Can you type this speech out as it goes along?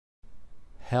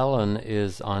Helen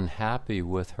is unhappy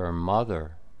with her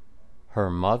mother. Her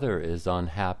mother is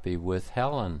unhappy with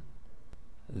Helen.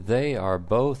 They are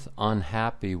both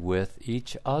unhappy with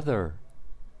each other.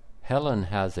 Helen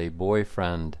has a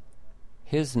boyfriend.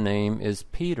 His name is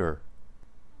Peter.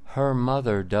 Her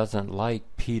mother doesn't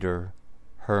like Peter.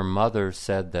 Her mother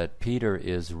said that Peter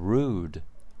is rude.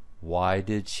 Why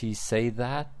did she say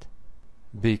that?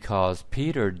 Because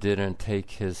Peter didn't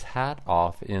take his hat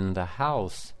off in the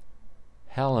house.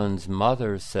 Helen's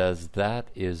mother says that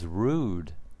is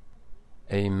rude.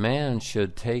 A man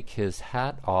should take his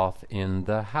hat off in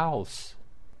the house.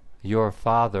 Your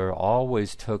father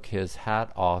always took his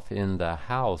hat off in the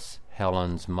house,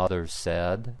 Helen's mother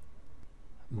said.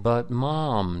 But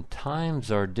Mom, times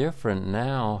are different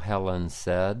now, Helen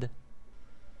said.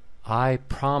 I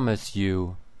promise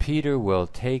you, Peter will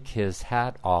take his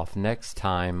hat off next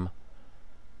time.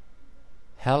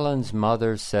 Helen's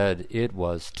mother said it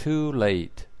was too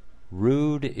late.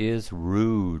 Rude is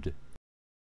rude.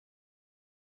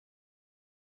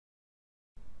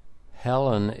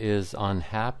 Helen is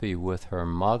unhappy with her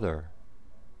mother.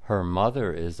 Her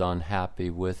mother is unhappy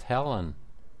with Helen.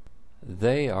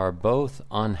 They are both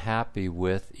unhappy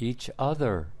with each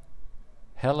other.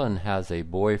 Helen has a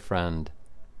boyfriend.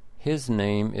 His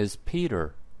name is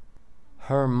Peter.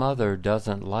 Her mother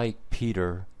doesn't like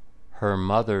Peter. Her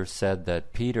mother said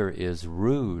that Peter is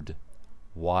rude.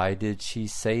 Why did she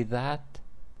say that?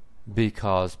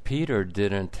 Because Peter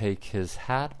didn't take his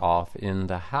hat off in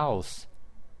the house.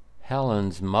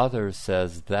 Helen's mother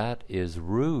says that is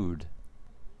rude.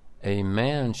 A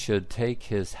man should take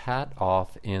his hat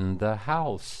off in the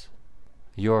house.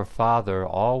 Your father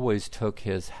always took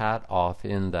his hat off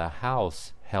in the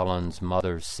house, Helen's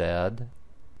mother said.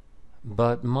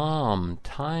 But Mom,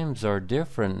 times are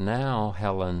different now,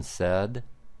 Helen said.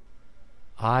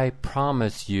 I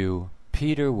promise you,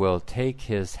 Peter will take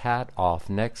his hat off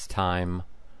next time.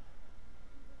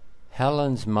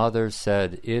 Helen's mother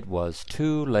said it was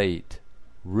too late.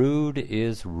 Rude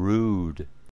is rude.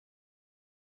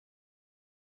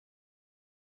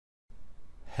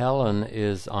 Helen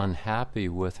is unhappy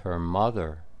with her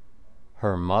mother.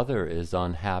 Her mother is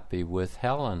unhappy with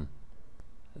Helen.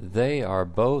 They are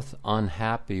both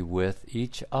unhappy with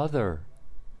each other.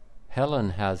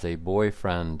 Helen has a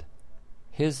boyfriend.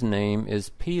 His name is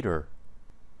Peter.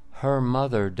 Her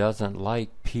mother doesn't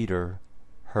like Peter.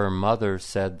 Her mother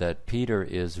said that Peter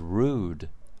is rude.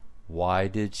 Why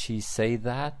did she say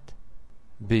that?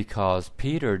 Because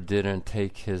Peter didn't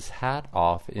take his hat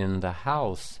off in the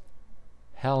house.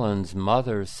 Helen's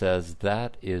mother says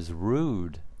that is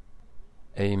rude.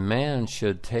 A man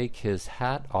should take his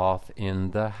hat off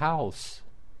in the house.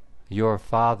 Your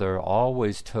father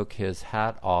always took his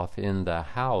hat off in the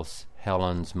house,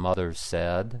 Helen's mother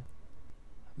said.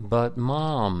 But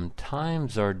Mom,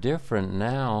 times are different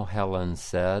now, Helen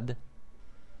said.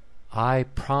 I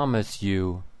promise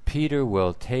you, Peter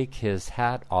will take his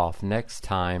hat off next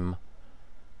time.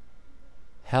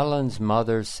 Helen's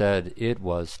mother said it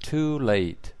was too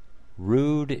late.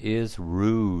 Rude is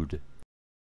rude.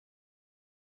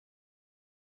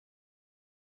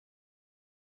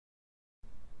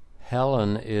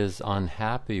 Helen is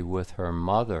unhappy with her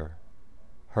mother.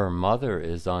 Her mother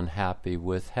is unhappy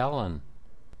with Helen.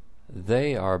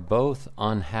 They are both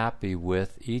unhappy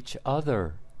with each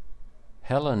other.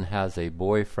 Helen has a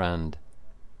boyfriend.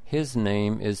 His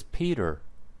name is Peter.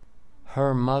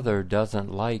 Her mother doesn't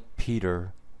like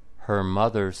Peter. Her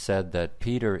mother said that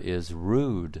Peter is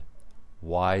rude.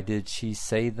 Why did she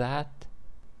say that?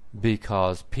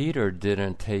 Because Peter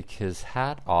didn't take his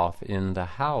hat off in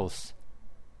the house.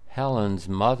 Helen's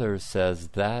mother says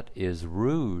that is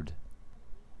rude.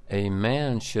 A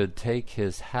man should take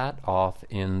his hat off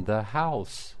in the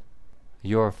house.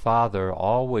 Your father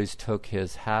always took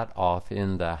his hat off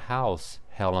in the house,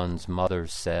 Helen's mother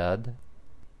said.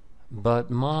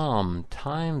 But Mom,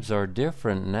 times are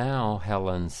different now,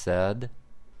 Helen said.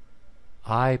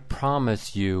 I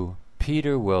promise you,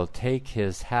 Peter will take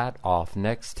his hat off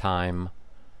next time.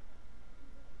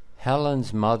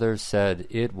 Helen's mother said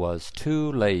it was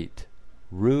too late.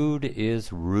 Rude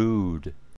is rude.